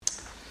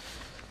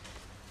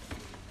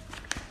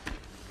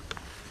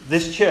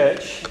This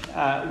church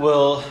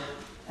will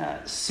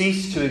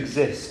cease to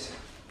exist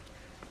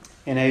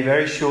in a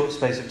very short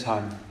space of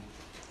time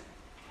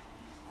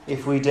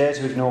if we dare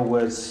to ignore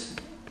words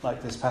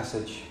like this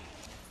passage.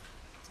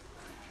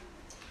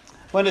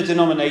 When a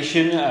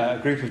denomination, a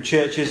group of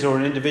churches or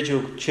an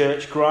individual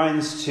church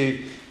grinds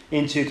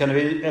into kind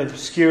of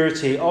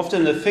obscurity,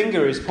 often the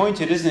finger is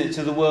pointed, isn't it,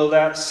 to the world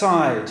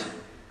outside.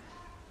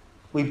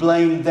 We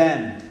blame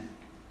them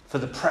for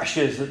the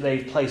pressures that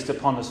they've placed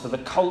upon us, for the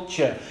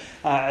culture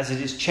as it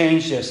has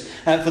changed us,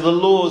 for the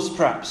laws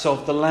perhaps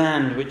of the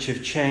land which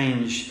have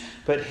changed.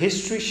 But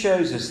history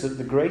shows us that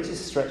the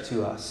greatest threat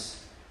to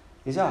us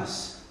is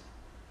us.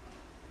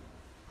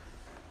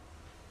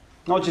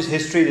 Not just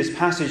history, this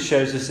passage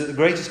shows us that the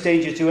greatest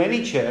danger to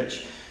any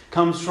church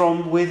comes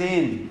from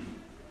within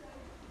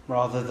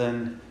rather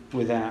than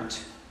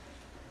without.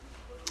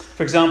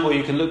 For example,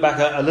 you can look back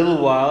a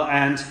little while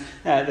and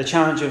the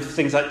challenge of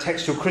things like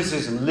textual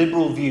criticism,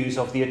 liberal views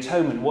of the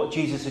atonement, what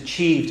Jesus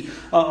achieved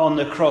on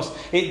the cross.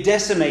 It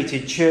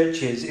decimated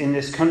churches in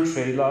this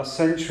country last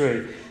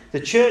century. The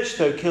church,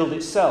 though, killed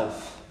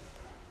itself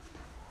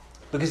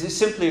because it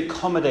simply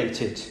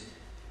accommodated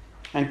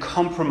and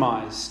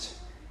compromised.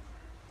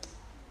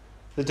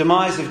 The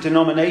demise of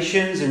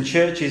denominations and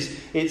churches,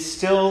 it's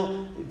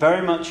still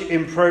very much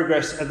in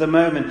progress at the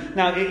moment.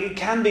 Now, it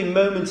can be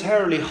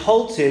momentarily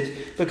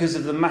halted because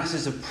of the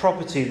masses of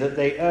property that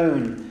they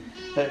own,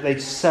 that they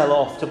sell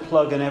off to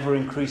plug an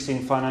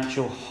ever-increasing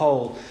financial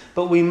hole.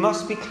 But we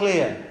must be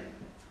clear.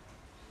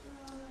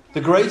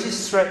 The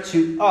greatest threat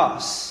to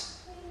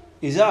us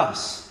is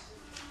us.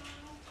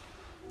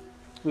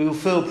 We will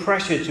feel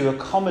pressure to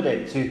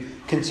accommodate to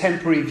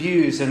contemporary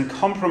views and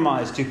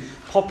compromise to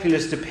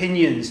populist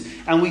opinions,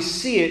 and we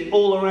see it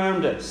all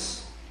around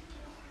us.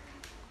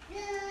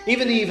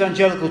 Even the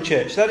evangelical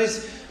church, that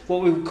is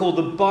what we would call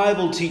the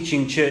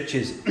Bible-teaching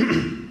churches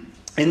in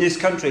this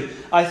country.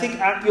 I think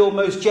at your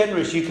most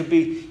generous, you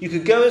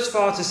could go as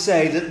far to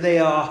say that they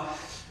are,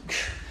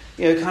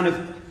 kind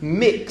of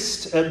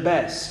mixed at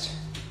best.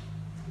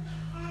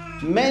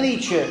 Many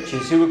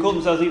churches who would call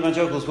themselves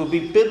evangelicals will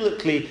be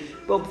biblically,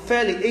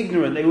 fairly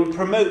ignorant. They would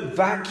promote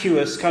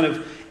vacuous kind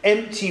of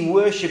empty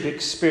worship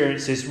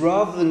experiences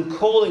rather than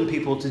calling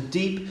people to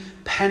deep,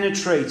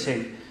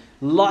 penetrating,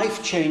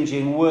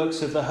 life-changing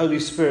works of the Holy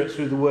Spirit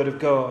through the Word of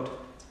God.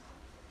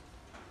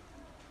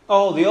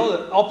 Oh, the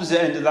opposite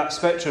end of that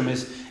spectrum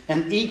is,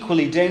 and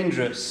equally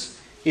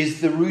dangerous, is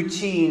the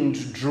routine,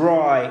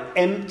 dry,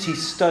 empty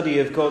study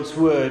of God's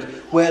Word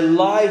where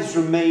lives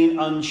remain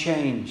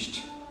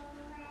unchanged.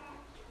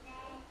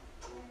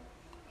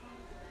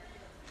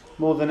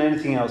 More than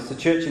anything else, the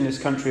church in this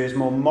country is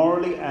more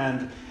morally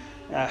and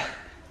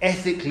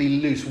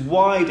ethically loose,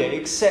 wider,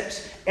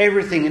 accepts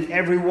everything and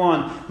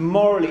everyone.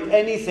 Morally,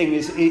 anything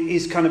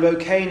is kind of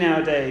okay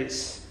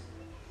nowadays.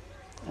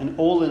 And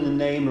all in the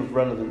name of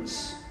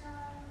relevance.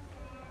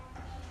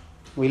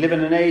 We live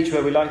in an age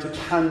where we like to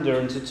pander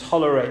and to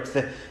tolerate.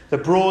 The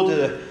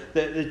broader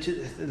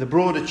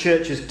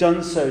church has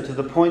done so to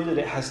the point that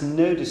it has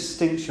no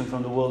distinction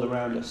from the world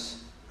around us.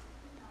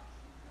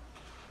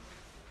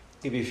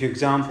 I'll give you a few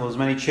examples.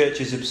 Many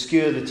churches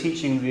obscure the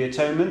teaching of the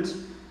atonement.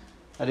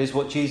 That is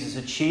what Jesus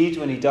achieved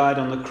when he died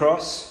on the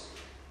cross.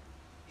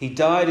 He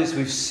died, as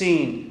we've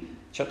seen,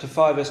 chapter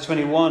 5, verse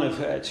 21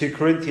 of 2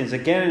 Corinthians.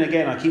 Again and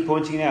again, I keep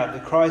pointing out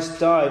that Christ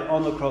died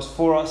on the cross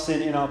for our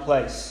sin in our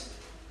place,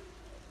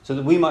 so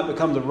that we might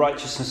become the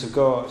righteousness of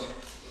God.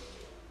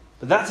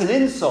 But that's an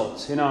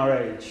insult in our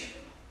age,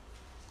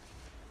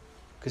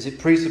 because it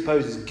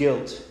presupposes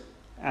guilt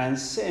and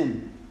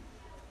sin.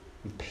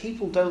 And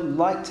people don't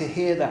like to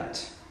hear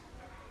that.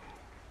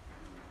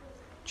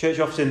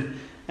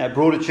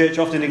 Broader church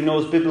often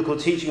ignores biblical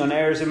teaching on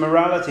areas of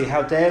morality.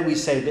 How dare we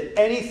say that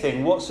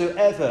anything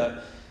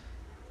whatsoever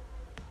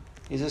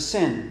is a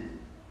sin?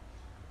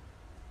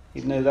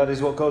 Even though that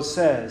is what God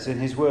says in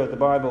his word, the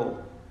Bible.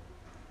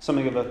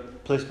 Something of a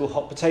political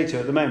hot potato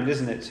at the moment,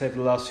 isn't it, over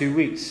the last few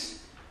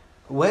weeks?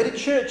 Where do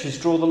churches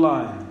draw the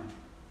line?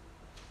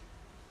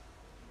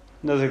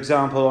 Another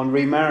example on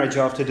remarriage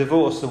after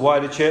divorce. The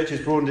wider church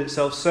has broadened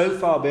itself so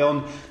far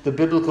beyond the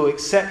biblical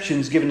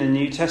exceptions given in the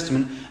New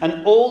Testament,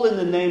 and all in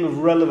the name of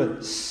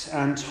relevance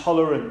and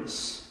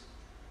tolerance.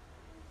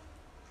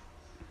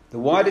 The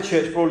wider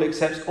church broadly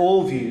accepts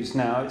all views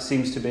now, it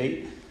seems to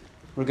be,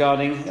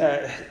 regarding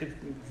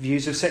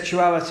views of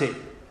sexuality.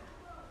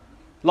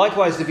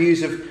 Likewise, the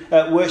views of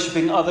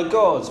worshipping other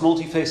gods.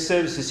 Multi-faith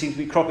services seem to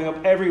be cropping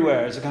up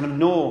everywhere as a kind of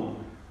norm.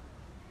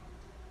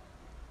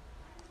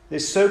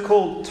 This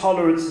so-called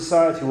tolerant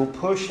society will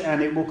push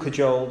and it will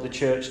cajole the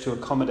church to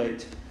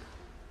accommodate.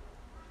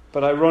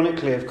 But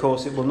ironically, of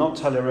course, it will not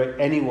tolerate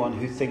anyone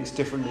who thinks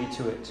differently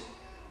to it.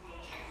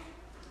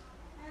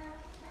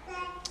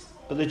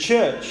 But the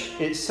church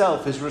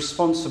itself is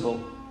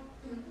responsible.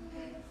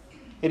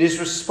 It is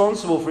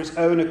responsible for its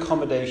own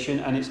accommodation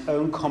and its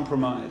own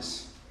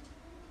compromise.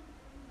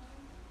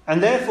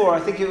 And therefore, I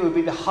think it would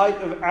be the height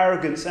of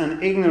arrogance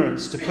and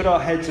ignorance to put our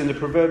heads in the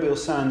proverbial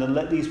sand and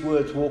let these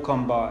words walk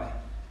on by.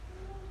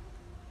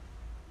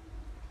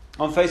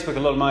 On Facebook, a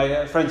lot of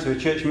my friends who are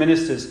church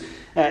ministers,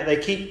 they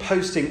keep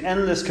posting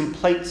endless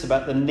complaints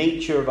about the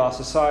nature of our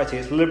society,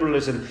 its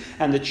liberalism,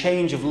 and the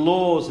change of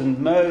laws, and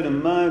moan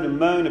and moan and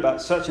moan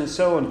about such and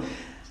so on.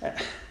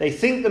 They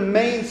think the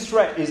main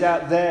threat is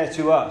out there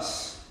to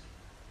us.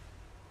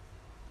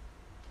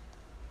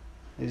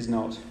 It is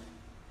not.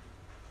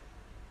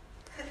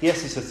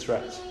 Yes, it's a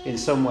threat in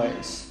some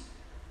ways,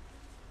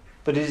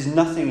 but it is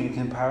nothing in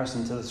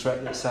comparison to the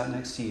threat that sat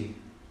next to you,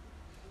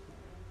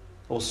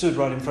 or stood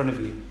right in front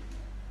of you,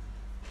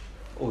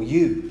 or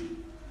you.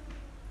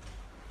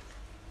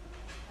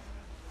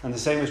 And the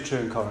same was true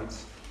in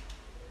Corinth.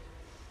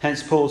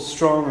 Hence Paul's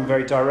strong and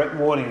very direct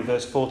warning in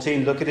verse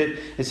 14. Look at it.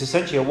 It's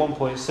essentially a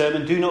one-point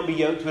sermon. Do not be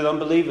yoked with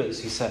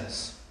unbelievers, he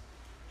says.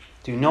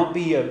 Do not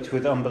be yoked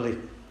with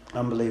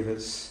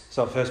unbelievers. It's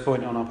our first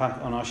point on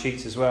our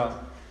sheets as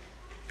well.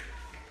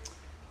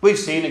 We've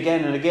seen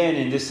again and again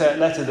in this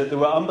letter that there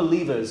were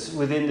unbelievers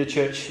within the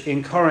church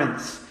in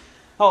Corinth.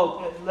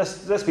 Oh,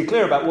 let's be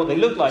clear about what they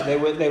looked like. They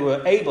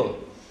were able.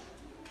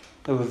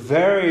 They were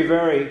very,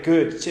 very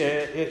good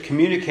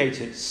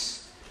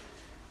communicators.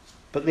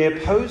 But they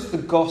opposed the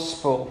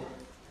gospel,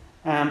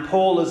 and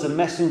Paul as a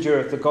messenger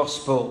of the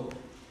gospel.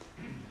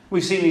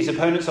 We've seen these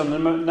opponents on a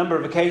number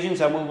of occasions,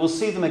 and we'll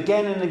see them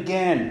again and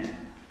again.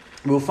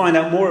 We'll find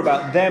out more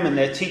about them and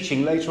their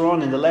teaching later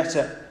on in the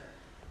letter.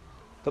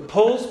 But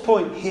Paul's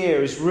point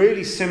here is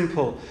really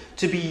simple.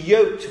 To be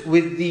yoked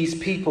with these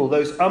people,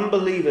 those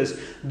unbelievers,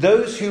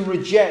 those who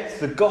reject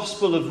the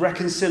gospel of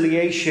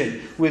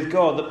reconciliation with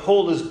God that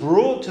Paul has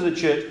brought to the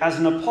church as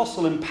an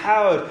apostle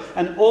empowered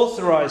and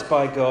authorized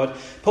by God.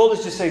 Paul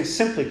is just saying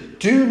simply,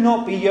 do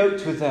not be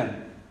yoked with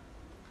them.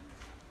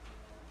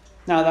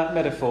 Now that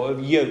metaphor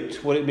of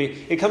yoked, what it means,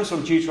 it comes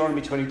from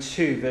Deuteronomy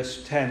 22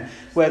 verse 10,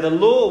 where the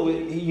law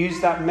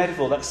used that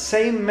metaphor, that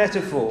same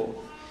metaphor,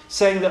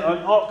 saying that an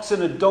ox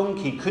and a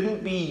donkey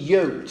couldn't be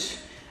yoked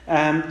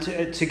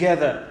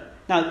together.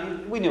 Now,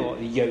 we know what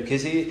a yoke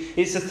is.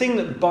 It's a thing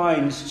that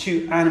binds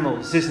two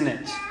animals, isn't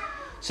it?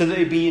 So that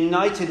they'd be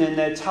united in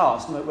their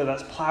task, whether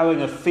that's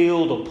ploughing a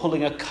field or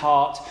pulling a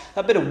cart,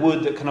 that bit of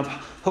wood that kind of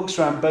hooks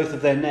around both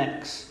of their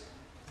necks.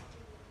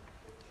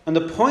 And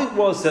the point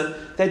was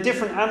that they're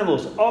different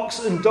animals.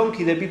 Ox and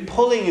donkey, they'd be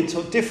pulling in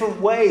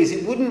different ways.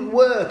 It wouldn't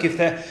work if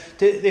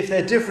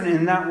they're different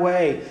in that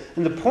way.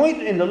 And the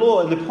point in the law,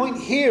 and the point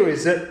here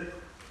is that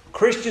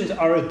Christians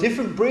are a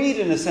different breed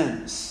in a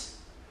sense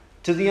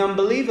to the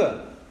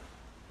unbeliever.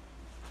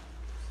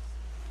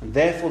 And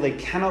therefore they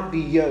cannot be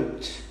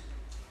yoked.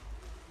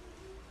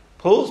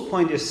 Paul's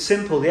point is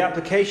simple. The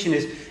application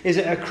is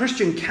that a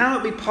Christian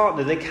cannot be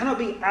partnered. They cannot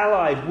be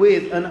allied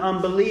with an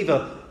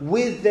unbeliever,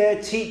 with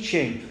their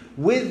teaching,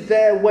 with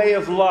their way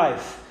of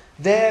life,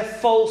 their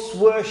false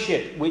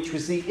worship, which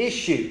was the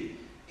issue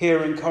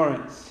here in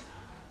Corinth.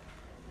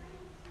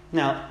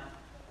 Now,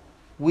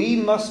 we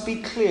must be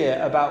clear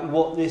about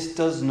what this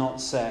does not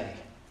say.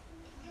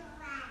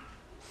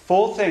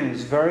 4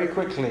 things very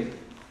quickly.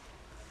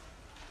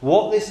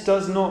 What this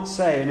does not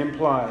say and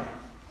imply.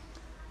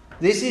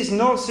 This is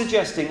not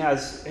suggesting,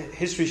 as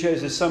history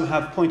shows us some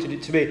have pointed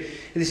it to be,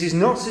 this is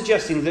not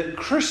suggesting that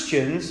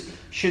Christians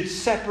should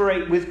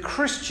separate with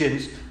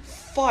Christians,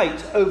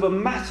 fight over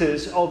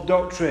matters of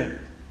doctrine.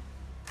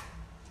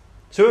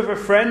 So if a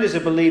friend is a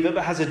believer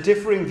but has a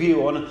differing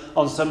view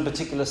on some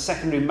particular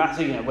secondary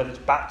matter, whether it's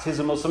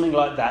baptism or something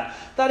like that,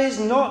 that is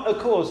not a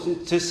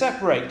cause to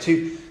separate,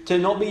 to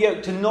not be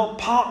yoked, to not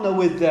partner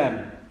with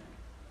them.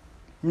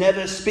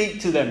 Never speak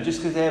to them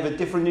just because they have a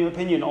different new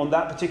opinion on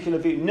that particular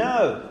view.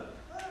 No.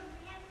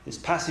 This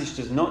passage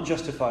does not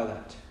justify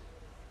that.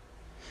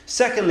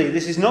 Secondly,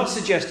 this is not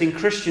suggesting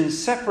Christians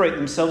separate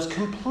themselves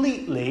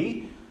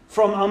completely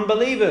from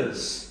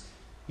unbelievers.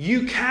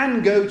 You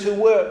can go to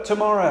work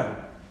tomorrow.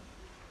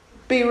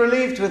 Be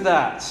relieved with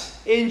that.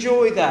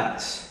 Enjoy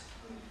that.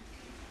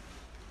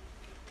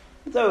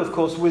 Though, of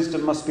course,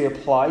 wisdom must be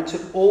applied to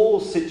all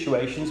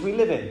situations we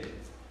live in.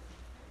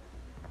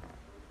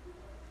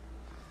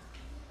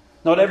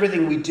 Not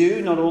everything we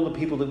do, not all the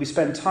people that we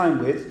spend time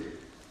with,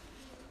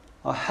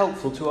 are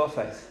helpful to our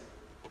faith.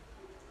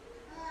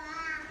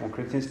 1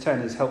 Corinthians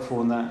 10 is helpful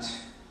in that.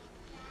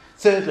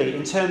 Thirdly,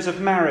 in terms of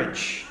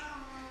marriage,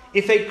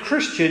 if a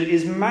Christian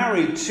is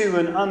married to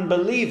an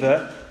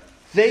unbeliever,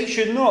 they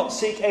should not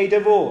seek a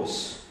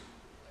divorce.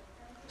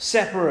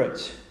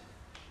 Separate.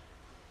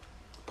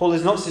 Paul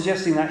is not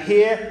suggesting that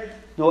here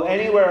nor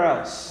anywhere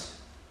else.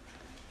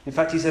 In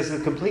fact, he says the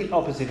complete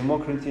opposite in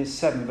 1 Corinthians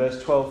 7,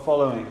 verse 12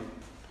 following.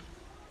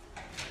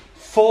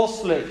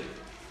 Fourthly,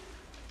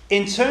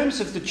 in terms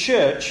of the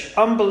church,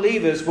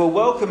 unbelievers were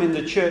welcome in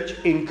the church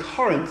in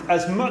Corinth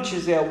as much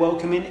as they are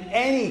welcome in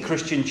any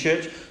Christian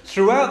church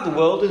throughout the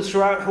world and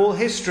throughout all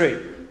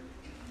history.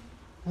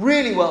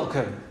 Really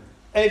welcome.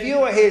 And if you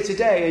are here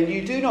today and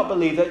you do not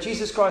believe that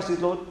Jesus Christ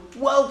is Lord,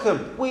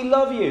 welcome. We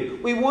love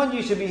you. We want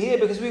you to be here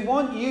because we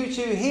want you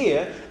to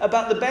hear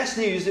about the best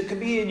news that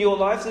can be in your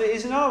life that it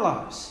is in our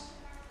lives.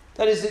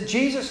 That is that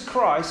Jesus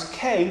Christ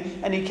came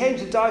and he came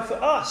to die for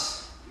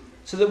us,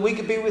 so that we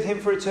could be with him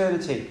for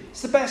eternity.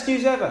 It's the best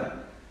news ever.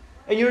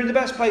 And you're in the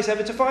best place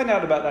ever to find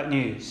out about that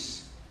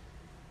news.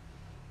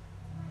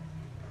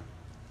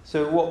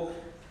 So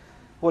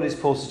what is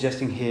Paul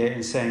suggesting here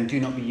in saying, do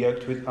not be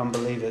yoked with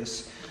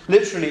unbelievers?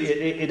 Literally,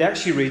 it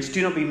actually reads,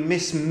 do not be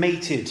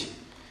mismated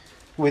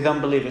with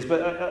unbelievers.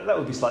 But that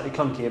would be slightly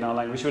clunky in our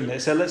language, wouldn't it?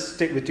 So let's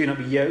stick with do not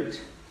be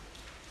yoked.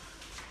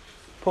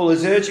 Paul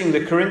is urging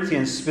the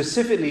Corinthians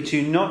specifically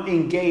to not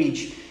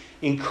engage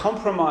in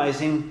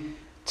compromising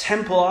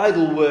temple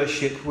idol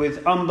worship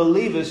with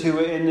unbelievers who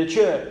are in the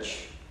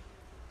church.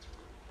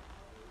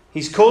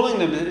 He's calling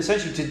them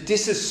essentially to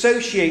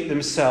disassociate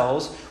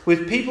themselves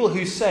with people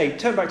who say,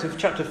 turn back to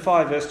chapter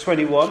 5, verse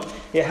 21.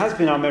 It has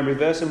been our memory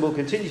verse and will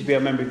continue to be our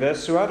memory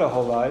verse throughout our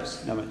whole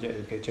lives. No, I'm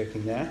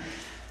joking there.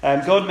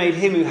 God made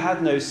him who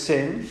had no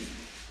sin,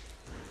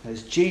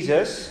 as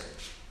Jesus,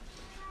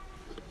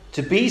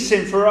 to be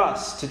sin for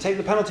us, to take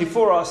the penalty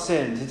for our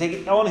sin, to take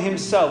it on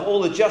himself,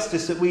 all the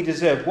justice that we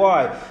deserve.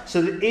 Why?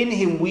 So that in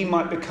him we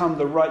might become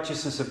the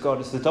righteousness of God.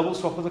 It's the double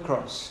swap of the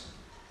cross.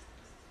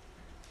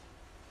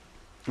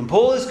 And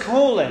Paul is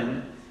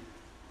calling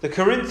the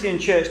Corinthian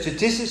church to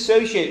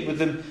disassociate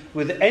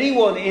with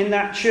anyone in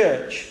that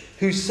church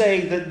who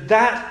say that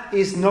that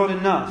is not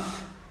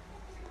enough.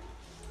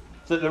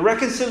 That the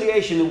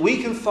reconciliation that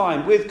we can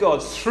find with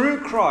God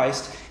through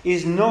Christ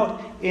is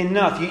not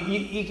enough. You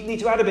need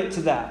to add a bit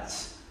to that,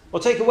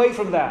 or take away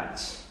from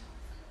that.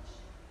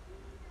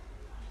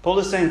 Paul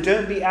is saying,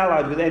 don't be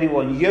allied with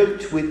anyone,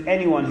 yoked with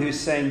anyone who is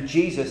saying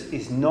Jesus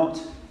is not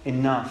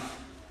enough.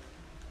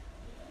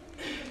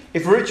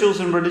 If rituals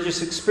and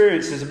religious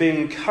experiences are being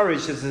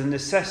encouraged as a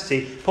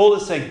necessity, Paul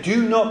is saying,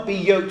 do not be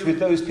yoked with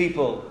those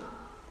people.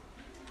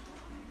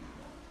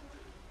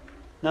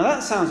 Now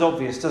that sounds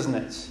obvious, doesn't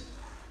it?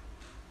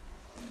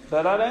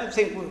 But I don't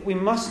think we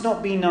must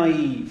not be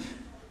naive.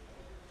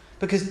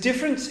 Because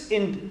differences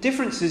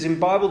in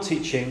Bible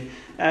teaching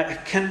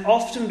can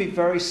often be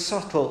very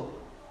subtle.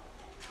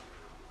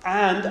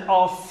 And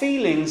our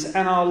feelings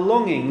and our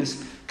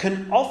longings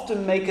can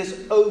often make us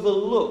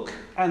overlook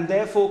and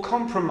therefore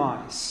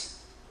compromise.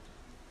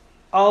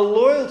 Our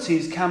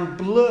loyalties can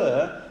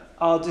blur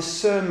our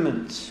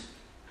discernment.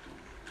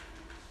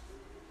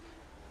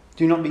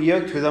 Do not be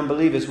yoked with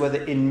unbelievers,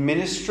 whether in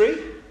ministry,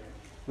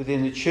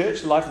 within the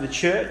church, the life of the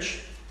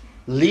church,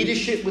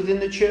 leadership within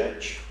the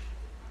church,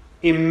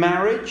 in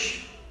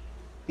marriage.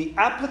 The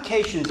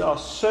applications are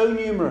so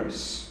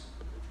numerous.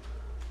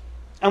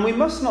 And we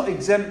must not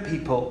exempt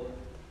people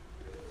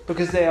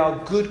because they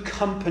are good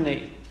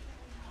company.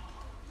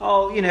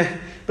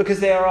 Because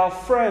they are our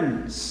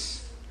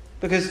friends,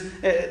 because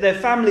they're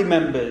family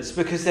members,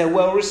 because they're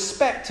well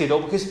respected,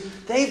 or because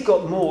they've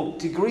got more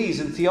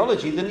degrees in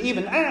theology than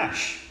even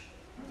Ash.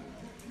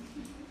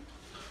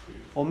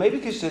 Or maybe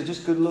because they're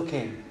just good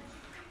looking.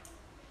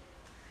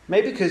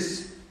 Maybe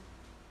because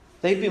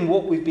they've been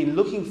what we've been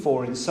looking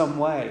for in some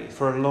way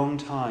for a long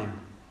time.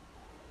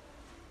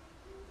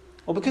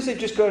 Or because they've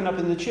just grown up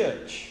in the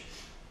church.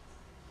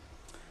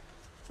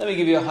 Let me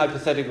give you a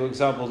hypothetical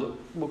example that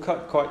will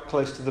cut quite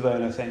close to the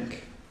bone, I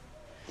think.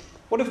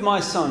 What if my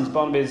sons,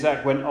 Barnaby and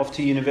Zach, went off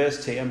to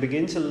university and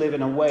began to live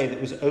in a way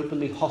that was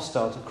openly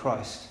hostile to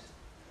Christ?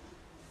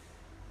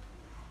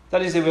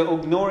 That is, they were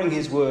ignoring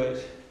his word.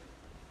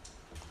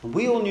 And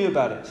we all knew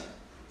about it.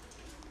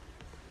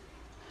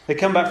 They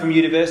come back from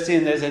university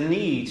and there's a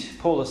need.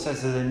 Paula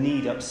says there's a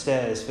need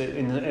upstairs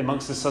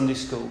amongst the Sunday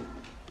school.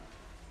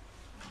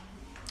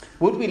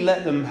 Would we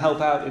let them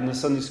help out in the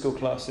Sunday school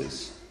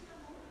classes?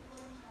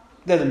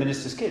 They're the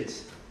minister's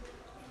kids.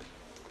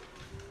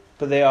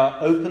 But they are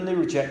openly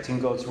rejecting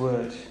God's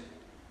word.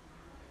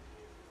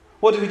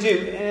 What do?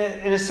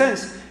 In a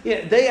sense,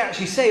 they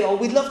actually say,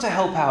 we'd love to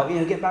help out,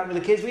 get back with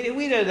the kids.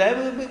 We know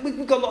that.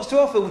 We've got lots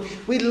to offer.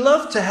 We'd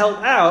love to help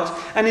out.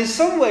 And in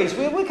some ways,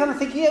 we're kind of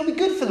thinking, it'd be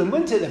good for them,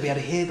 wouldn't it? They'll be able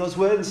to hear God's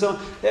word and so on.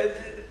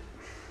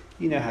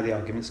 You know how the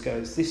arguments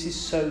goes. This is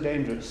so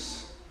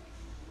dangerous.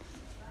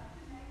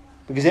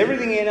 Because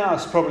everything in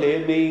us, probably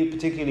in me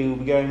particularly, will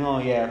be going,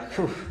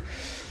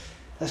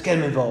 let's get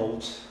them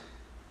involved.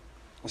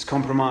 Let's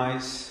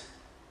compromise.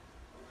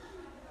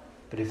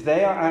 But if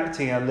they are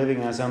acting and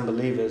living as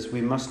unbelievers, we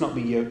must not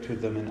be yoked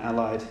with them and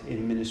allied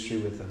in ministry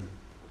with them.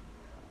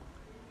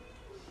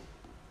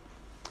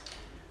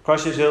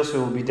 Christchurch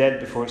Hillsville will be dead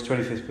before its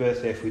 25th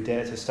birthday if we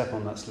dare to step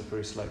on that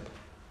slippery slope.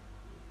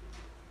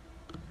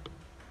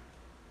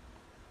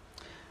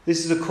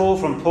 This is a call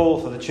from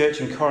Paul for the church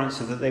in Corinth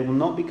so that they will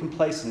not be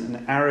complacent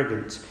and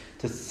arrogant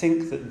to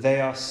think that they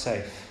are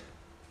safe.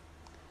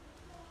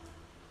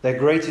 Their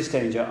greatest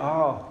danger,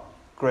 our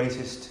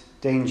greatest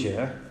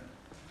danger,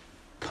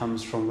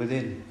 comes from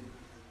within.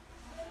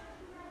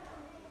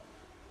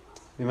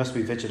 We must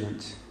be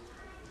vigilant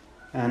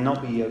and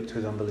not be yoked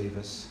with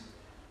unbelievers.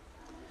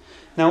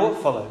 Now,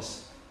 what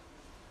follows?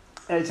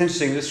 It's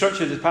interesting, the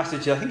structure of this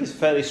passage I think is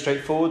fairly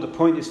straightforward, the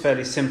point is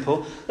fairly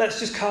simple. Let's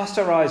just cast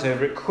our eyes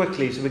over it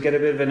quickly so we get a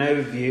bit of an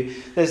overview.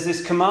 There's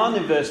this command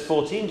in verse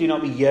 14, do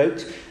not be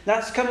yoked.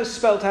 That's kind of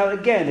spelt out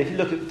again. If you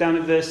look down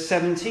at verse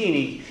 17,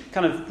 he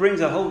kind of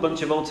brings a whole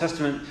bunch of Old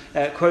Testament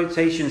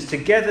quotations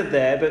together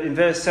there, but in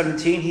verse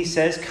 17 he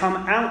says, come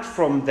out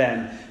from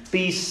them,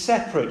 be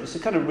separate. It's a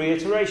kind of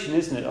reiteration,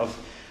 isn't it, of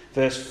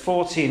verse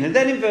 14. And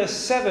then in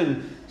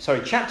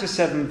chapter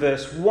 7,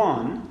 verse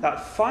 1,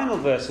 that final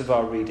verse of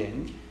our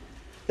reading,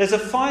 there's a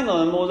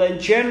final and more than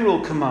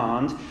general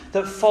command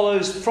that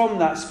follows from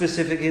that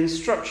specific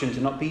instruction to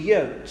not be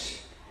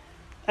yoked.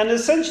 And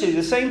essentially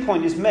the same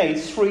point is made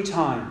 3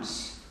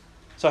 times.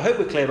 So I hope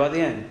we're clear by the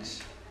end.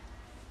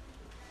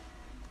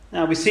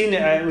 Now we've seen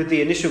it with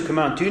the initial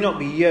command, do not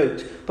be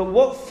yoked. But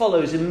what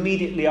follows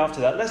immediately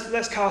after that?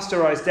 Let's cast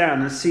our eyes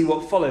down and see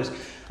what follows.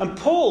 And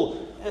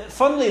Paul,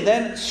 funnily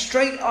then,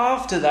 straight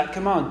after that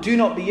command, do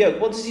not be yoked,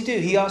 what does he do?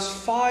 He asks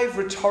 5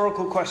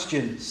 rhetorical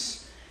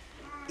questions,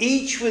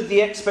 each with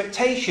the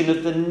expectation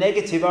of the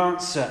negative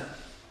answer,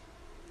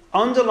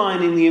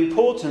 underlining the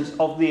importance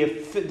of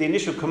the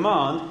initial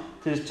command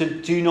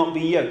to do not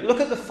be yoked.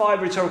 Look at the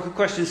 5 rhetorical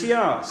questions he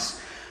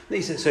asks.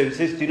 He says,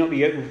 do not be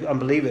yoked with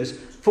unbelievers.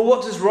 For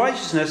what does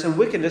righteousness and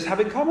wickedness have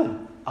in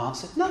common?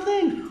 Answer,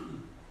 nothing.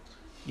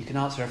 You can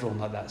answer everyone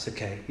like that, it's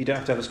okay. You don't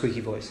have to have a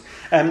squeaky voice.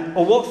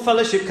 Or what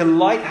fellowship can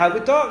light have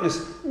with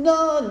darkness?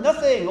 None,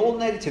 nothing. All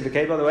negative,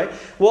 okay, by the way.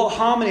 What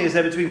harmony is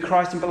there between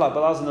Christ and Belial?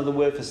 Belial's another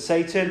word for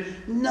Satan.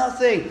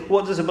 Nothing.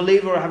 What does a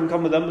believer have in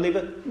common with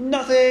unbeliever?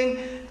 Nothing.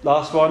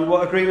 Last one,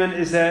 what agreement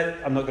is there?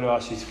 I'm not going to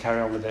ask you to carry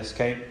on with this,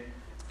 okay?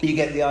 You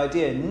get the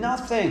idea.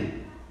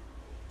 Nothing.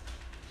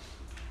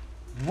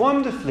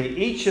 Wonderfully,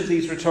 each of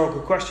these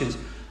rhetorical questions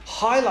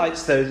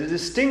highlights, though, the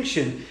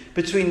distinction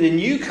between the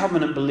new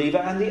covenant believer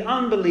and the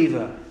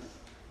unbeliever,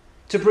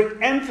 to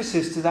bring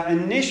emphasis to that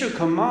initial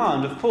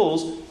command of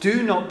Paul's,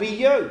 do not be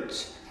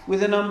yoked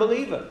with an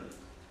unbeliever.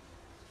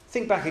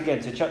 Think back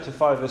again to chapter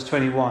 5, verse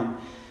 21,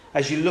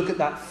 as you look at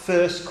that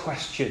first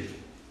question.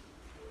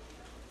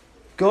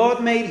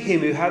 God made him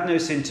who had no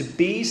sin to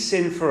be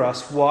sin for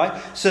us. Why?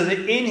 So that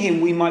in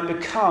him we might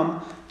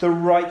become the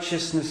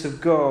righteousness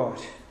of God.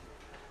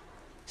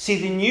 See,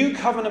 the new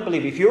covenant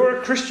believer, if you're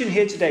a Christian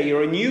here today,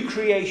 you're a new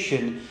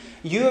creation,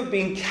 you have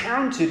been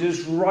counted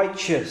as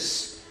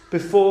righteous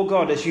before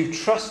God as you've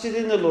trusted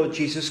in the Lord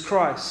Jesus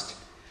Christ.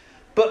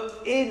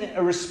 But in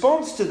a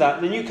response to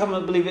that, the new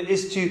covenant believer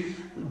is to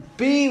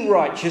be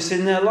righteous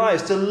in their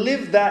lives, to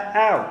live that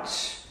out,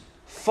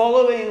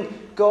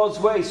 following God's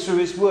ways through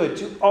his word,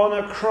 to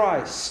honour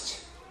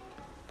Christ.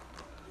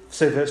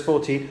 So verse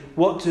 14,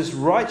 what does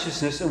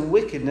righteousness and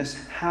wickedness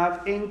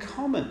have in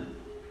common?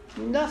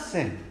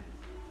 Nothing.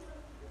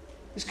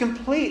 It's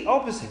complete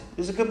opposite.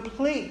 There's a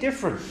complete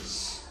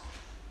difference.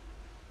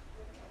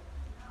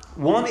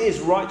 One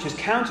is righteous,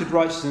 counted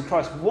righteous in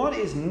Christ. One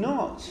is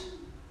not.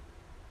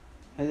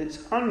 And it's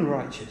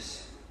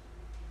unrighteous.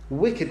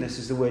 Wickedness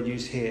is the word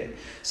used here.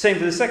 Same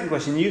for the second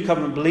question. The new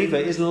covenant believer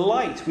is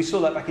light. We saw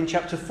that back in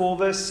chapter 4,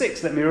 verse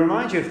 6. Let me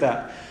remind you of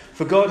that.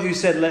 For God, who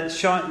said, let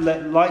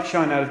light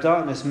shine out of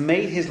darkness,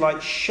 made his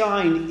light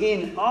shine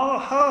in our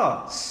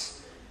hearts,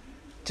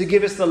 to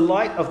give us the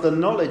light of the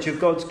knowledge of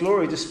God's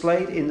glory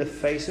displayed in the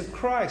face of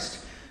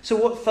Christ. So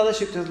what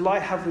fellowship does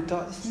light have with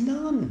darkness?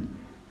 None.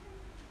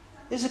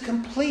 It's a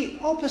complete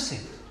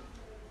opposite.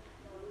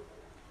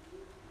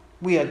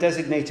 We are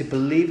designated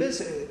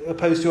believers,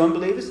 opposed to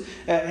unbelievers,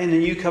 in the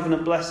new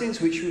covenant blessings,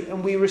 the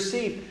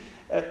new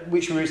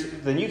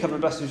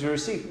covenant blessings we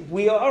receive.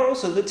 We are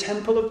also the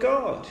temple of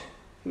God,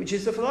 which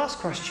is the last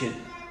question.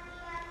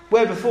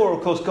 Where before,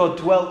 of course, God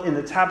dwelt in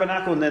the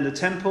tabernacle and then the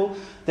temple.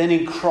 Then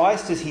in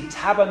Christ, as he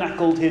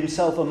tabernacled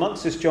himself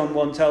amongst us, John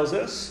 1 tells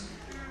us.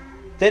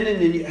 Then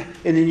in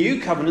the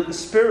new covenant, the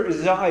Spirit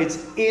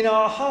resides in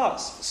our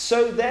hearts.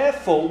 So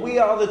therefore, we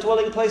are the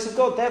dwelling place of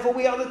God. Therefore,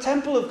 we are the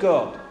temple of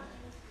God.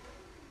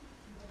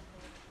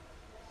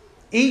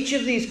 Each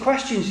of these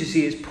questions, you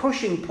see, is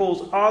pushing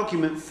Paul's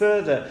argument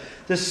further.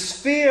 The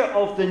sphere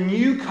of the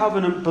new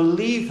covenant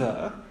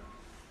believer,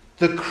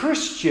 the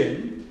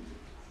Christian,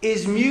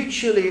 is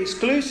mutually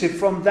exclusive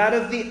from that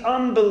of the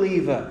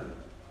unbeliever.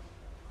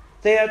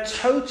 They are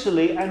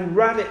totally and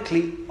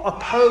radically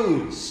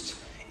opposed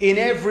in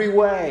every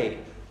way.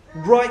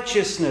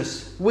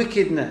 Righteousness,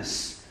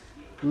 wickedness,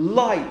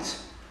 light,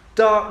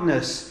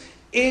 darkness,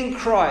 in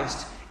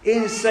Christ,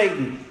 in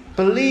Satan,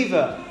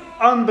 believer,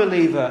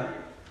 unbeliever.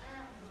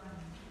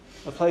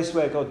 A place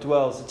where God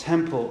dwells, a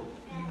temple,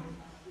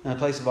 and a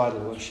place of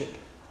idol worship.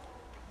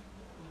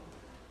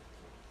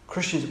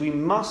 Christians, we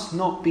must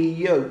not be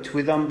yoked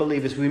with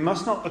unbelievers. We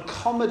must not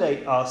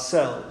accommodate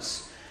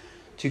ourselves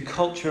to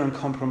culture and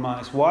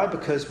compromise. Why?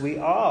 Because we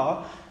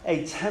are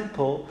a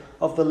temple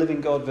of the living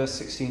God, verse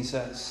 16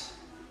 says.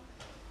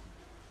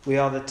 We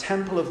are the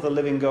temple of the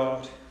living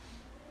God.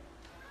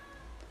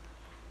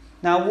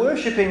 Now,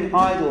 worshipping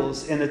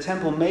idols in the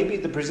temple may be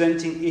the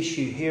presenting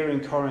issue here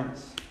in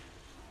Corinth.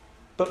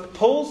 But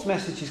Paul's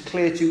message is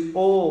clear to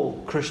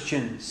all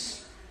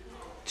Christians.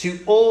 to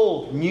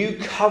all new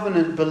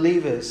covenant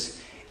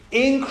believers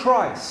in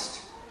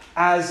Christ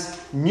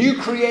as new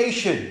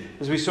creation,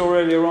 as we saw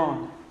earlier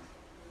on.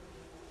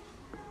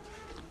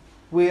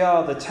 We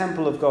are the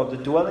temple of God, the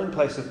dwelling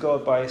place of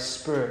God by His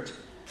Spirit.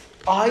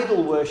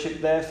 Idol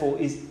worship, therefore,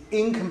 is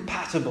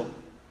incompatible.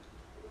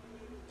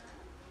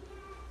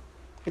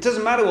 It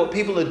doesn't matter what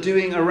people are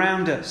doing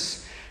around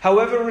us.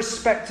 However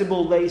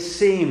respectable they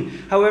seem,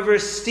 however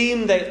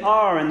esteemed they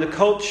are in the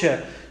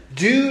culture,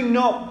 do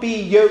not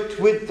be yoked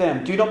with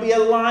them. Do not be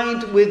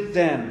aligned with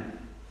them.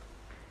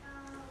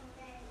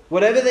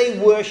 Whatever they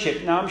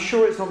worship, now I'm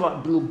sure it's not like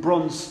a little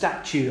bronze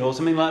statue or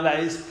something like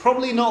that. It's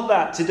probably not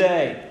that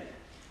today.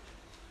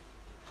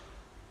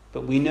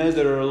 But we know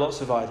there are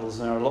lots of idols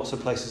and there are lots of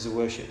places of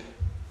worship.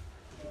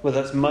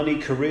 Whether that's money,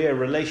 career,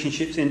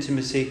 relationships,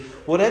 intimacy,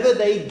 whatever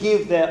they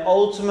give their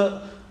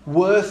ultimate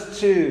worth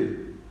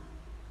to,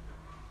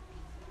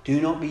 do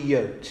not be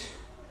yoked.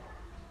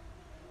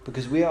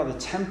 Because we are the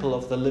temple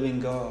of the living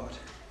God.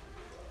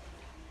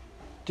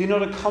 Do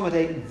not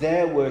accommodate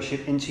their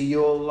worship into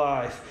your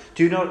life.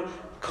 Do not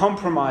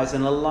compromise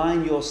and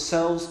align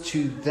yourselves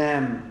to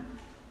them.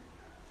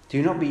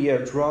 Do not be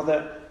yoked.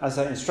 Rather, as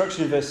that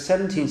instruction in verse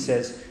 17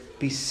 says,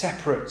 be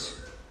separate.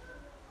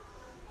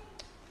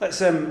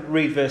 Let's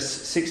read verse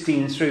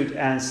 16 through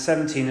and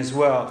 17 as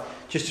well,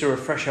 just to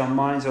refresh our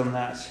minds on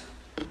that.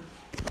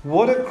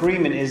 What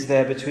agreement is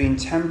there between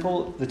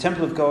the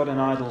temple of God and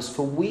idols?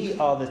 For we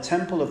are the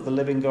temple of the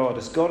living God,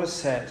 as God has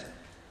said,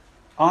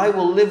 I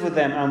will live with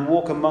them and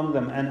walk among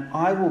them, and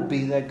I will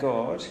be their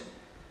God,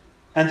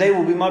 and they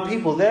will be my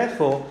people.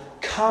 Therefore,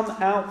 come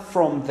out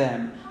from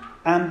them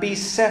and be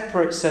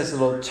separate, says the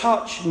Lord.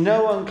 Touch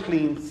no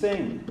unclean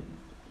thing,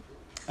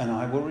 and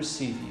I will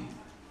receive you.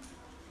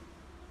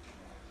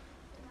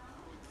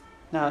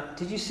 Now,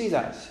 did you see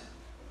that?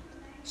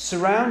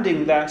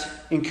 Surrounding that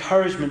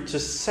encouragement to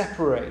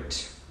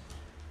separate,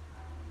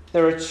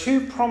 there are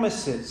two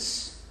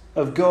promises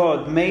of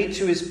God made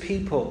to His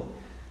people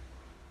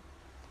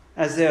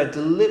as they are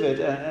delivered,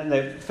 and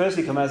they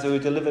firstly come as they were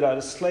delivered out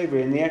of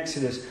slavery in the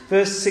Exodus.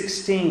 Verse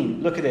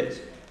 16, look at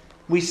it.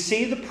 We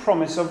see the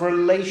promise of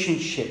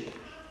relationship,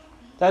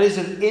 that is,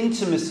 of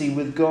intimacy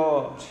with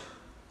God.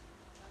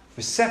 If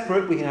we're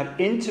separate, we can have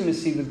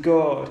intimacy with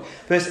God.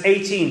 Verse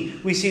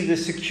 18, we see the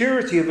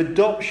security of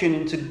adoption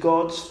into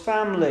God's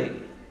family.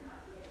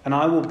 And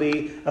I will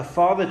be a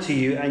father to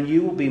you, and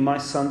you will be my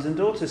sons and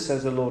daughters,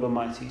 says the Lord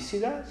Almighty. See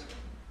that?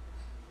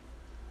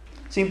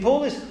 See,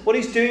 Paul what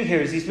he's doing here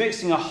is he's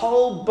mixing a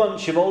whole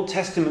bunch of Old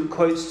Testament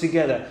quotes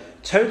together.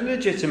 Totally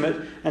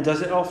legitimate, and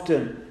does it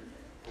often.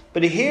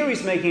 But here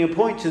he's making a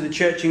point to the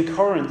church in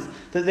Corinth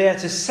that they are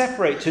to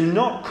separate, to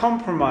not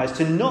compromise,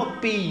 to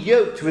not be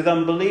yoked with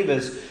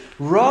unbelievers.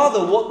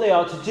 Rather, what they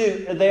are to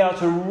do, they are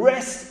to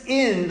rest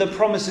in the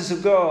promises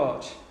of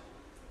God,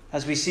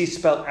 as we see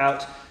spelt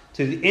out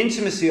to the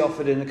intimacy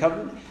offered in the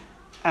covenant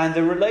and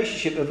the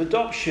relationship of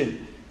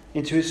adoption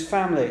into His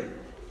family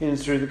in and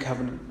through the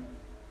covenant.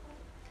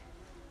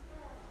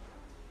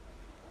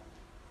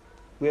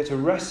 We are to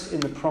rest in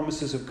the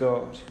promises of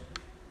God.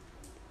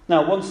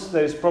 Now, once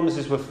those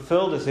promises were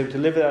fulfilled, as they were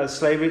delivered out of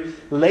slavery,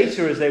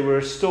 later as they were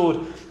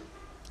restored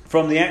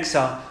from the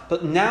exile,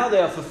 but now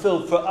they are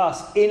fulfilled for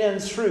us in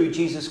and through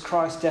Jesus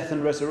Christ's death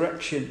and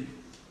resurrection.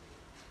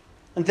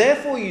 And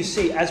therefore, you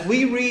see, as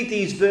we read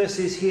these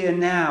verses here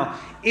now,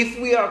 if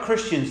we are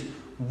Christians,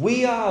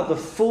 we are the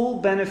full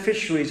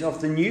beneficiaries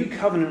of the new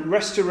covenant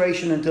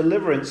restoration and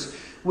deliverance,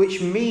 which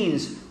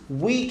means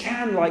we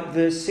can, like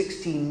verse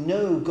 16,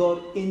 know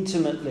God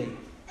intimately.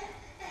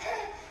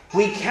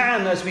 We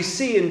can, as we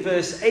see in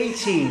verse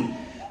 18,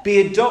 be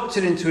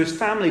adopted into His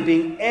family,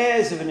 being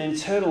heirs of an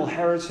eternal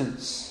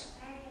inheritance.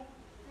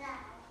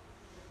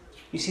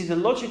 You see, the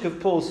logic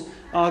of Paul's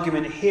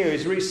argument here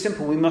is really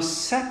simple. We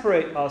must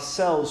separate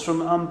ourselves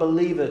from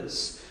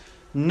unbelievers,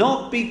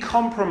 not be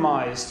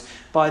compromised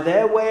by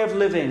their way of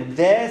living,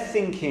 their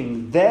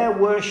thinking, their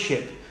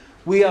worship.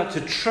 We are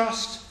to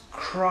trust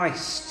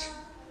Christ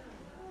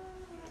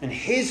and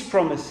His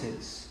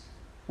promises.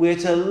 We are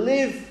to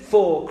live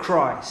for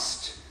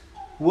Christ,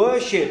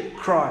 worship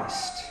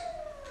Christ.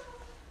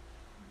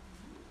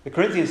 The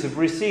Corinthians have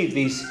received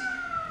these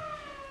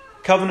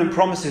covenant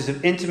promises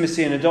of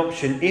intimacy and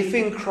adoption. If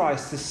in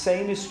Christ, the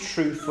same is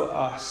true for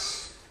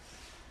us.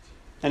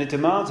 And it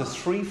demands a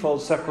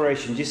threefold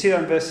separation. Do you see that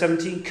in verse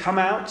 17? Come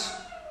out,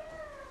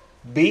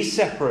 be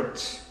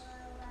separate,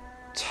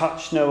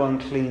 touch no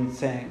unclean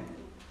thing.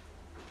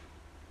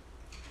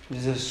 It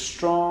is a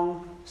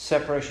strong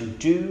separation.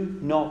 Do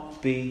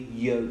not be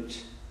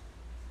yoked,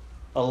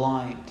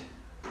 aligned.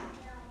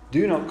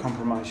 Do not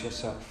compromise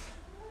yourself.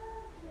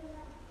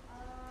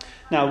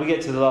 Now we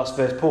get to the last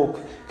verse. Paul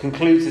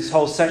concludes this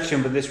whole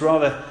section with this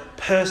rather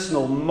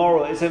personal,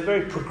 moral, it's a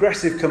very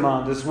progressive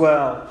command as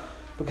well,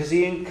 because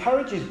he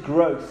encourages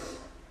growth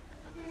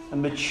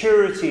and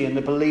maturity in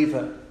the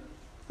believer.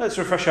 Let's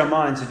refresh our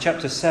minds in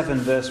chapter 7,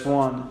 verse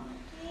 1.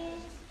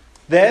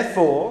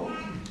 Therefore,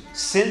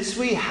 since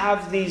we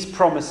have these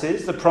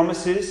promises, the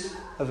promises,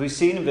 as we've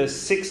seen in verse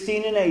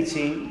 16 and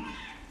 18,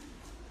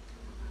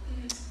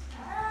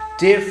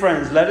 Dear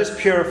friends, let us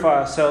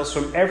purify ourselves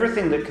from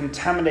everything that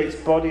contaminates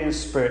body and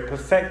spirit,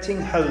 perfecting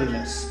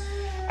holiness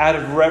out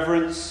of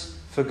reverence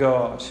for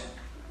God.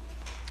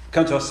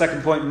 Come to our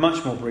second point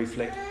much more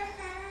briefly.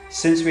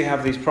 Since we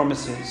have these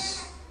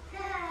promises,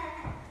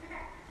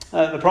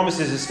 the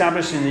promises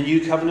established in the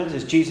new covenant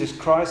as Jesus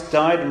Christ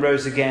died and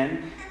rose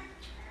again,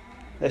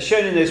 they're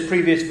shown in those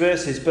previous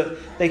verses, but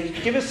they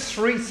give us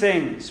three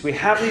things. We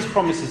have these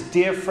promises,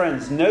 dear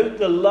friends. Note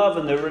the love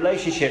and the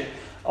relationship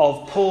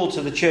of Paul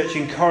to the church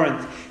in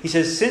Corinth. He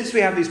says, since we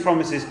have these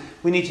promises,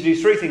 we need to do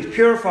three things.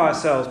 Purify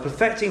ourselves,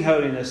 perfecting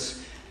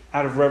holiness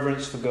out of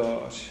reverence for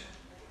God.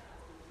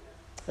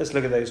 Let's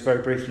look at those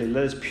very briefly.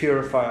 Let us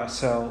purify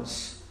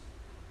ourselves.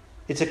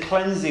 It's a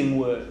cleansing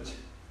word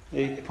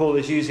Paul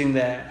is using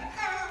there.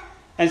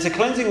 And it's a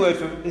cleansing word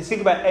for, think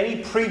about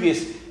any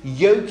previous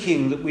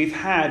yoking that we've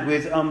had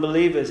with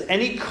unbelievers.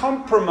 Any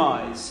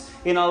compromise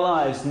in our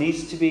lives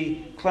needs to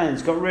be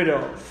cleansed, got rid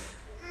of.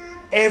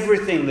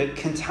 Everything that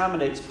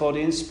contaminates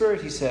body and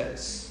spirit, he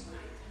says.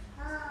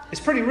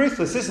 It's pretty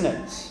ruthless, isn't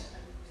it?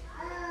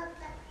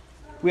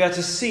 We are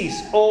to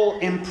cease all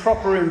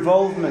improper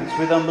involvement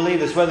with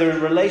unbelievers, whether in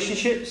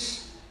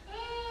relationships,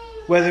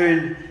 whether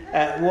in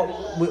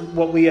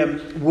what we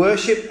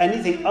worship,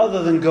 anything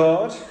other than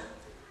God.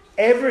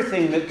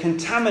 Everything that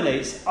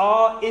contaminates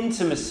our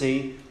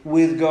intimacy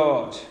with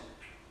God.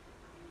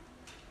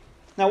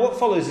 Now, what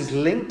follows is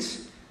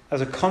linked. As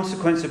a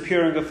consequence of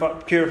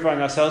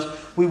purifying ourselves,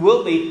 we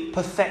will be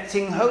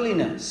perfecting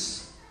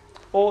holiness.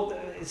 Or,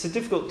 it's a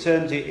difficult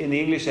term in the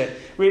English there.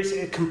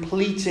 It's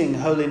completing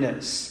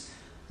holiness.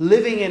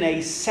 Living in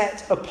a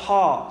set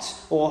apart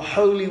or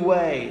holy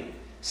way.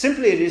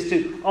 Simply it is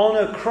to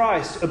honour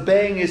Christ,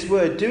 obeying his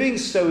word, doing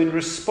so in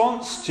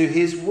response to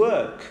his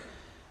work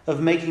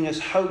of making us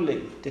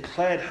holy,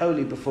 declared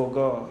holy before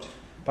God,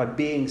 by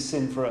being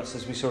sin for us,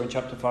 as we saw in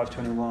chapter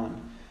 5:21.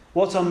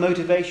 What's our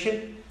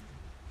motivation?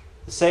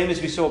 The same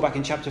as we saw back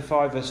in chapter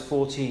 5, verse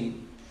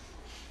 14.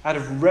 Out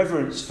of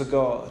reverence for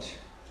God.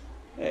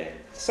 The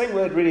same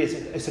word really is,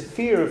 it's a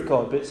fear of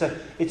God, but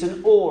it's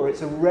an awe,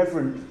 it's a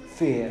reverent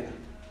fear.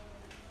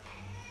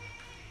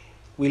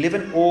 We live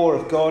in awe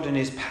of God and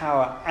his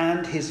power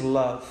and his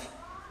love.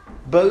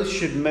 Both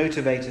should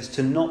motivate us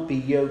to not be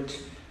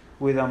yoked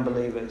with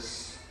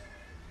unbelievers.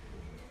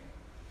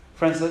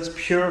 Friends, let's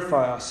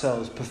purify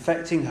ourselves,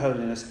 perfecting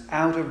holiness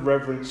out of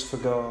reverence for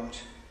God.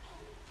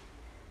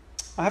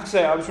 I have to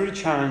say, I was really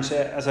challenged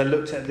as I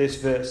looked at this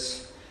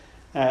verse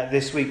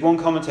this week. One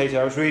commentator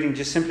I was reading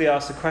just simply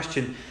asked the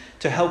question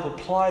to help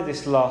apply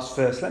this last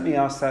verse. Let me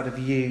ask that of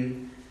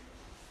you.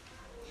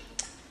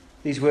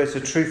 These words are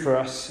true for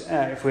us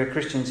if we're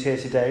Christians here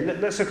today.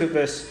 Let's look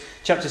at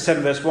chapter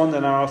 7, verse 1,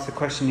 then I'll ask the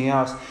question he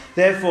asked.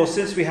 Therefore,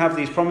 since we have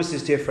these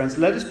promises, dear friends,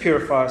 let us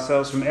purify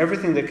ourselves from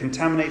everything that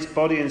contaminates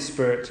body and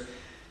spirit,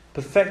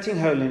 perfecting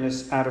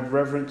holiness out of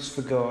reverence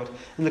for God.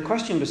 And the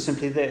question was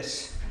simply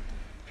this.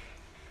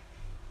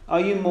 Are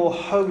you more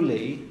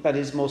holy, that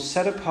is, more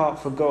set apart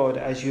for God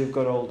as you have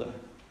got older?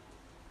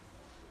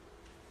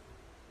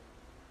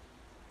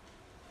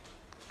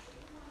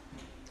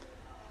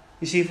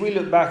 You see, if we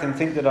look back and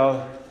think that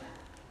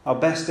our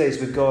best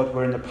days with God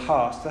were in the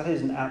past, that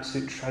is an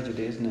absolute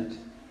tragedy, isn't it?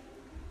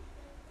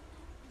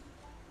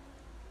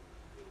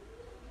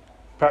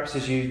 Perhaps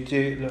as you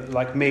do,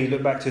 like me,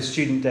 look back to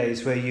student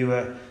days where you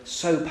were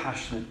so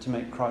passionate to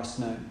make Christ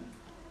known.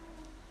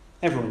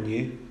 Everyone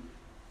knew.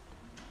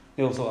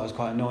 They all thought I was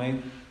quite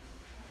annoying.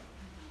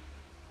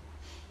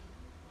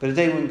 But a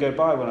day wouldn't go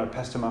by when I'd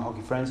pester my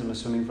hockey friends and my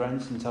swimming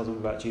friends and tell them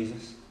about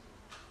Jesus.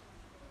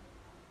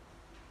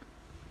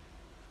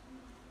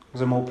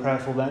 Was I more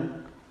prayerful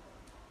then?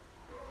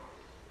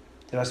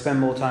 Did I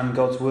spend more time in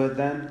God's word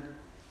then?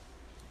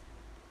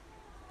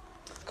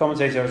 The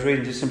commentator I was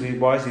reading just simply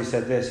wisely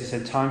said this. He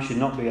said, time should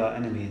not be our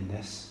enemy in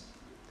this.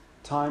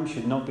 Time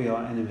should not be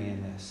our enemy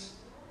in this.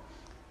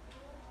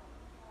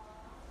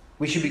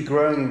 We should be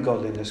growing in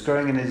godliness,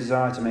 growing in a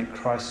desire to make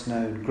Christ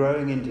known,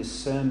 growing in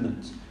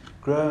discernment,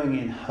 growing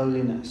in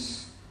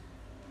holiness.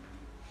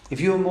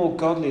 If you are more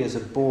godly as a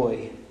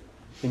boy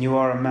than you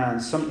are a man,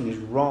 something is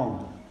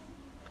wrong.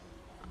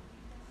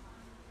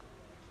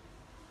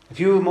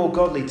 If you were more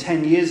godly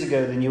 10 years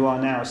ago than you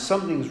are now,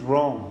 something's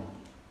wrong.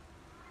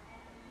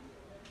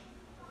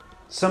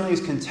 Something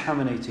is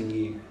contaminating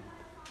you,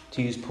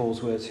 to use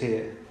Paul's words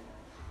here.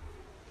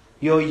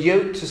 You're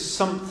yoked to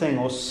something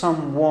or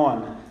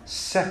someone.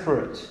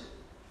 Separate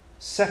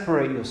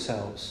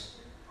yourselves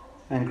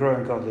and grow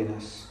in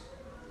godliness.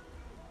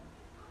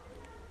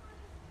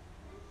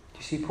 Do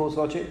you see Paul's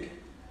logic?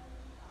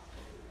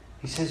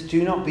 He says,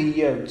 do not be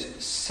yoked,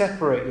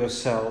 separate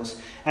yourselves.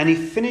 And he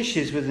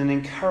finishes with an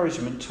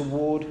encouragement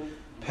toward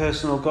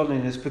personal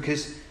godliness,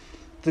 because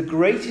the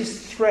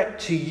greatest threat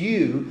to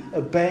you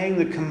obeying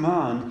the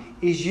command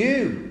is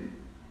you.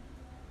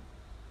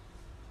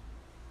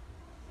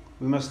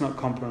 We must not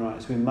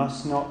compromise. We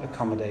must not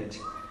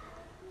accommodate.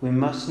 We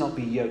must not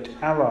be yoked,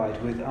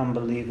 allied with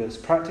unbelievers.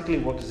 Practically,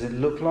 what does it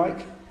look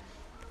like?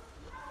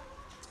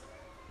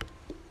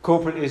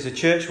 Corporately as a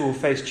church, we will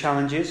face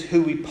challenges.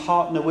 Who we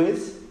partner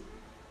with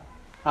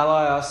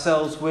ally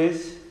ourselves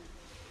with,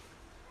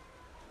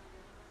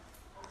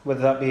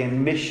 whether that be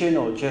in mission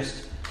or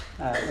just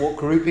what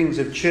groupings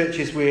of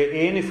churches we're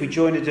in. If we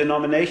join a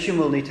denomination,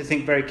 we'll need to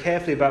think very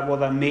carefully about what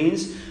that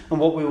means and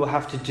what we will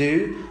have to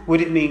do.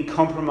 Would it mean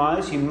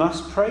compromise? You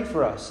must pray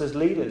for us as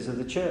leaders of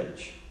the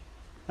church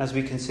as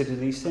we consider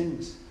these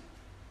things.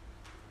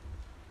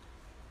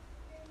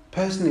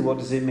 Personally, what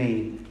does it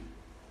mean?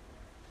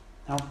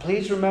 Now,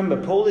 please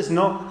remember, Paul is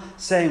not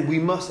saying we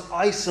must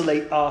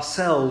isolate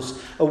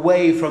ourselves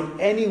away from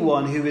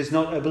anyone who is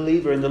not a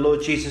believer in the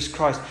Lord Jesus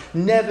Christ.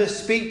 Never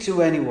speak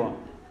to anyone.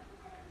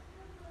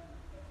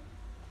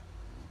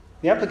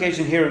 The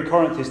application here in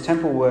Corinth is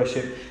temple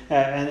worship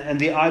and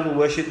the idol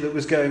worship that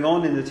was going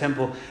on in the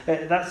temple.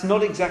 That's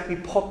not exactly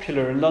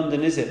popular in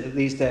London, is it,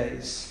 these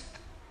days?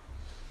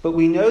 But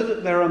we know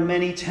that there are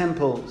many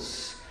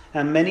temples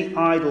and many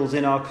idols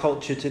in our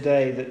culture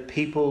today that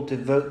people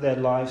devote their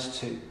lives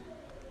to.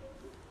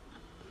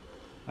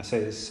 I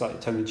say this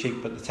slightly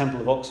tongue-in-cheek, but the Temple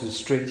of Oxford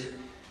Street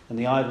and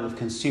the idol of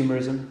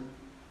consumerism.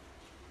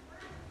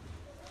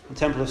 The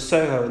Temple of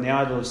Soho and the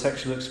idol of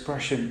sexual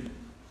expression.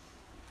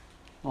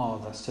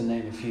 Oh, that's to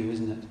name a few,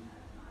 isn't it?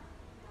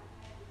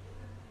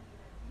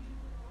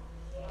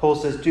 Paul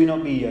says, do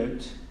not be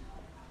yoked.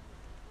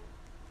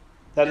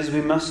 That is,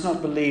 we must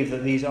not believe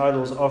that these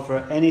idols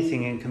offer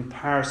anything in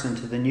comparison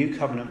to the new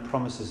covenant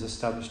promises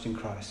established in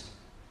Christ.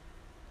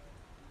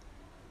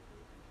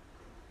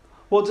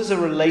 What does a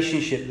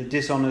relationship that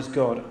dishonours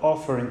God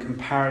offer in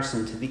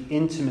comparison to the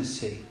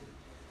intimacy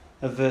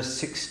of verse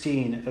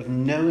 16 of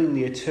knowing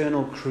the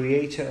eternal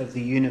creator of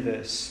the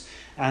universe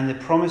and the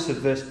promise of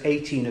verse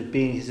 18 of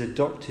being his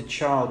adopted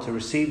child to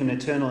receive an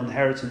eternal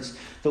inheritance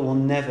that will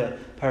never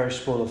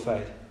perish, spoil or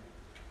fade?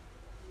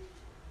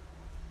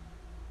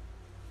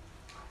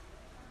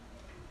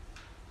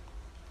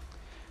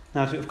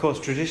 Now, of course,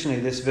 traditionally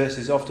this verse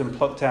is often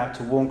plucked out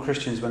to warn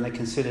Christians when they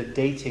consider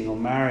dating or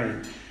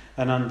marrying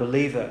an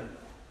unbeliever.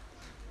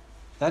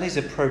 That is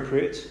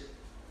appropriate.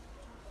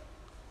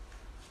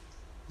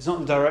 It's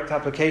not a direct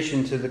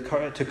application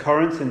to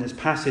Corinth in this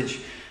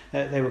passage.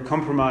 They were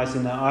compromised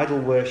in their idol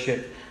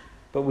worship.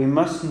 But we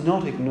must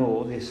not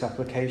ignore this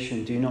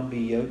application. Do not be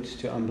yoked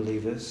to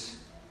unbelievers.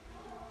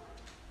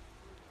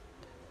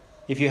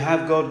 If you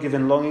have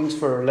God-given longings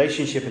for a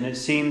relationship and it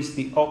seems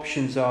the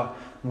options are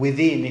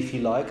within, if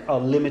you like, are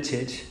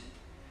limited,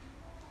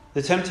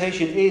 the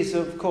temptation is,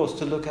 of course,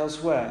 to look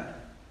elsewhere.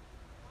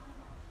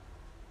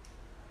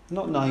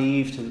 Not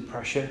naive to the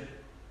pressure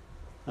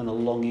and the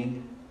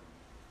longing.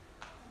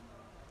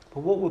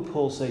 But what would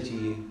Paul say to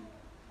you?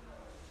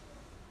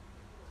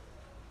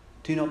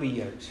 Do not be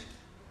yoked.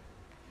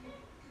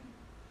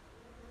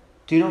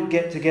 Do not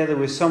get together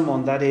with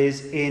someone that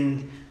is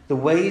in the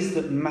ways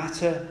that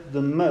matter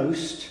the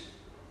most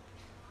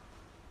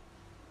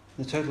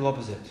the total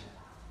opposite.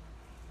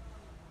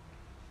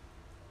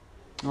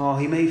 Oh,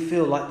 he may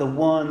feel like the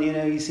one,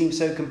 he seems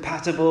so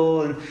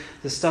compatible and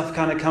the stuff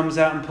kind of comes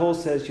out, and Paul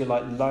says you're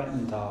like light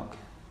and dark.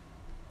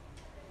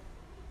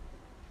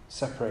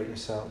 Separate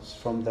yourselves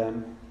from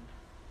them.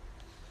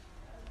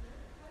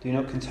 Do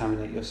not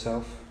contaminate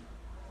yourself.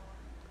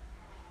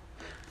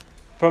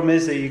 Problem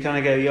is that you kind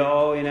of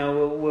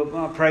go,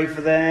 I'll pray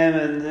for them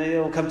and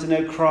they'll come to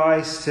know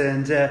Christ,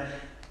 and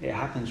it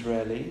happens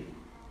rarely.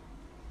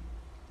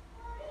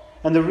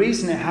 And the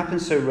reason it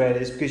happens so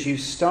rarely is because you've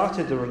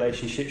started the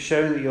relationship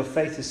showing that your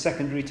faith is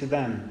secondary to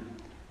them.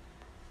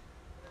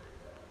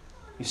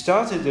 You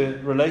started the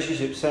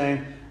relationship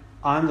saying,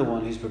 I'm the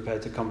one who's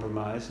prepared to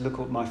compromise. Look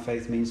what my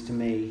faith means to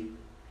me.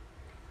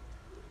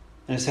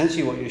 And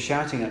essentially what you're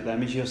shouting at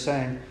them is you're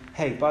saying,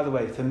 hey, by the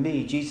way, for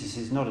me, Jesus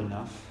is not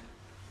enough.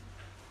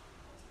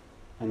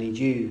 I need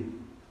you.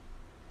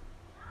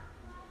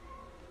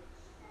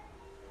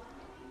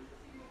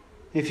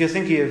 If you're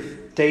thinking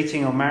of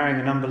dating or marrying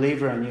an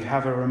unbeliever and you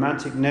have a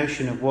romantic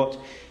notion of what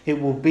it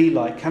will be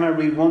like, can I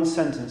read one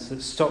sentence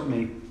that stopped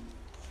me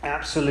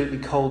absolutely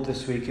cold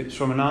this week? It was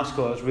from an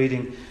article I was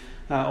reading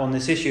on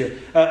this issue.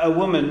 A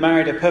woman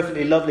married a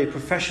perfectly lovely,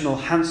 professional,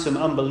 handsome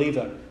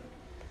unbeliever.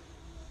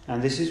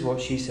 And this is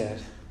what she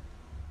said.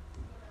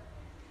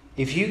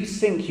 If you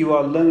think you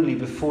are lonely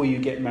before you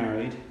get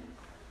married,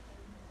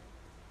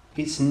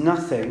 it's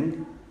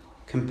nothing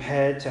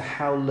compared to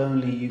how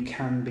lonely you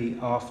can be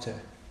after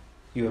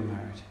you are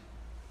married.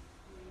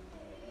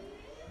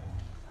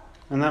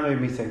 And that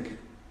made me think.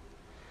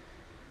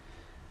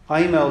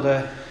 I emailed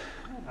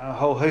a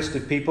whole host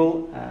of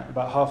people,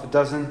 about half a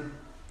dozen,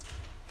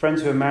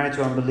 friends who are married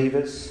to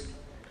unbelievers.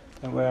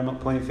 Don't worry, I'm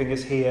not pointing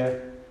fingers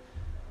here.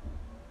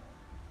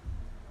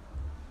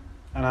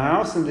 And I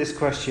asked them this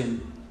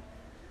question.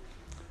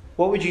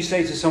 What would you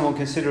say to someone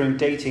considering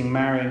dating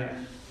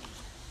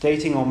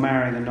or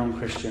marrying a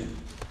non-Christian?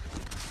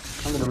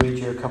 I'm going to read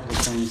you a couple of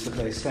things that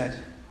they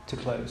said to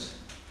close.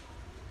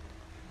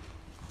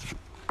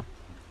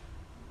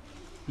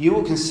 You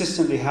will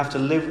consistently have to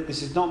live...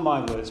 This is not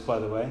my words, by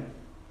the way,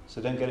 so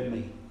don't get at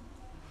me.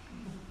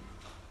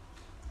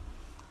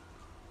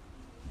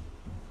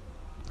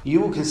 You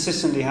will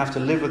consistently have to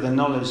live with the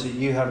knowledge that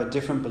you have a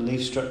different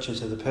belief structure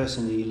to the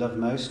person that you love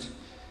most,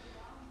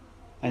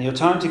 and your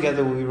time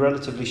together will be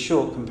relatively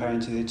short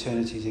comparing to the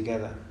eternity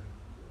together.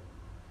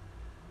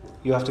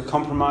 You have to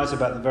compromise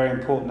about the very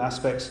important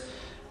aspects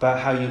about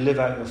how you live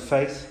out your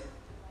faith,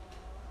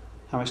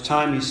 how much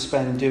time you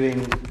spend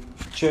doing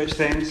church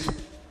things,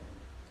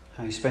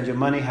 how you spend your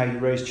money, how you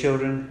raise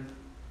children.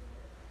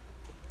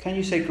 Can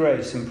you say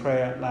grace and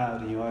pray out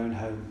loud in your own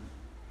home?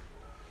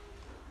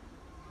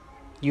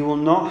 You will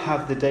not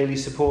have the daily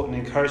support and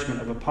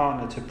encouragement of a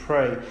partner to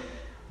pray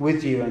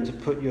with you and to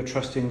put your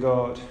trust in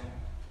God.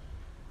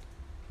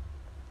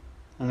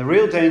 And the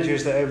real danger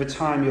is that over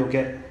time you'll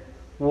get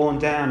worn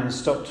down and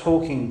stop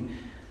talking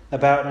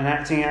about and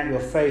acting out your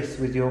faith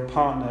with your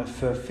partner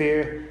for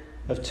fear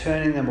of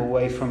turning them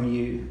away from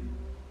you.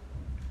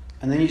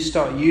 And then you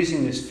start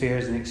using this fear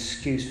as an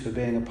excuse for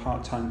being a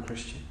part-time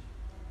Christian.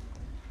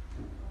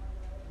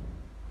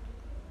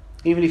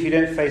 Even if you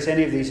don't face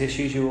any of these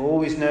issues, you will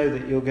always know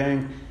that you're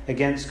going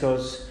against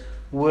God's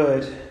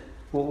word.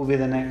 What will be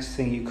the next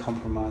thing you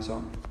compromise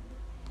on?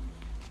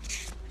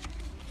 Just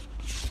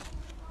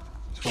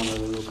one other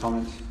little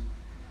comment.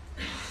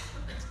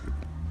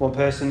 One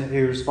person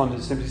who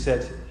responded simply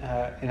said,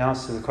 in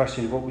answer to the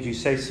question, what would you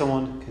say to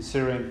someone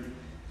considering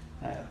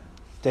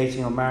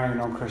dating or marrying a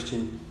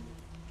non-Christian?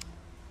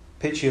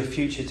 Picture your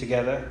future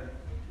together.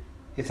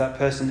 If that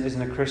person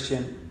isn't a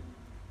Christian,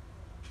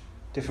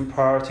 different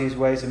priorities,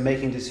 ways of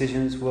making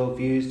decisions,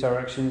 worldviews,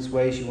 directions,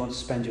 ways you want to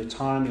spend your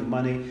time, your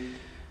money,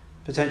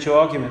 potential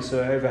arguments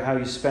over how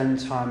you spend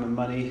time and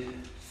money,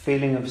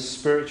 feeling of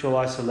spiritual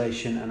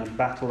isolation and a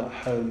battle at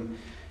home,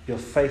 your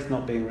faith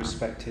not being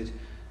respected.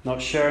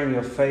 Not sharing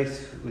your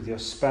faith with your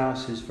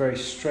spouse is very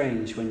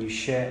strange when you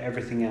share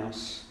everything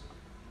else.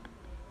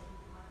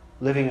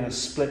 Living in a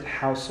split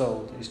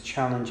household is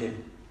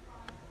challenging.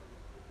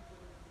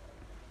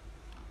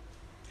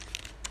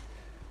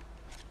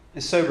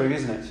 It's sobering,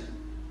 isn't it?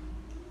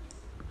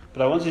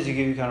 But I wanted to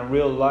give you kind of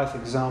real life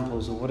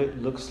examples of what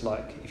it looks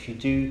like if you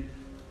do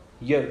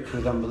yoke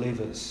with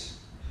unbelievers.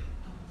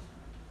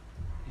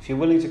 If you're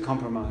willing to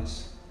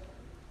compromise.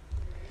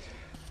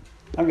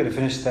 I'm going to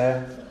finish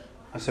there.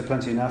 I've said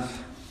plenty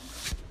enough.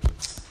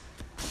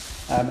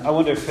 I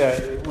wonder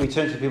if we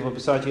turn to people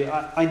beside you.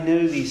 I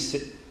know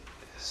these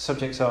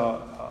subjects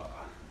are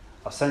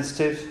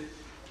sensitive.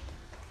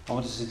 I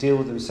want us to deal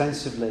with them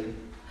sensitively,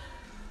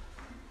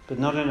 but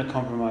not in a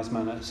compromised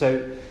manner.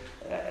 So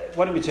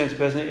why don't we turn to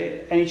person?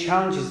 Any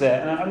challenges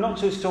there? And I'm not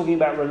just talking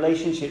about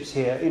relationships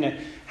here. You know,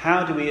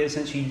 how do we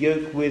essentially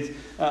yoke with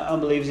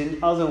unbelievers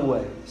in other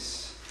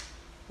ways?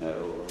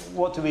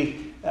 What do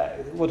we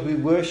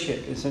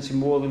worship essentially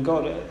more than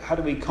God? How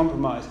do we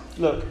compromise?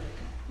 Look,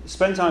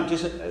 spend time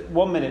just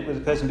 1 minute with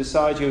the person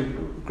beside you,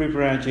 group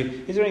around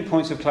you. Is there any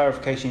points of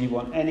clarification you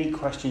want? Any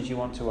questions you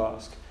want to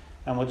ask?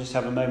 And we'll just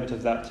have a moment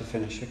of that to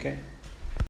finish, okay?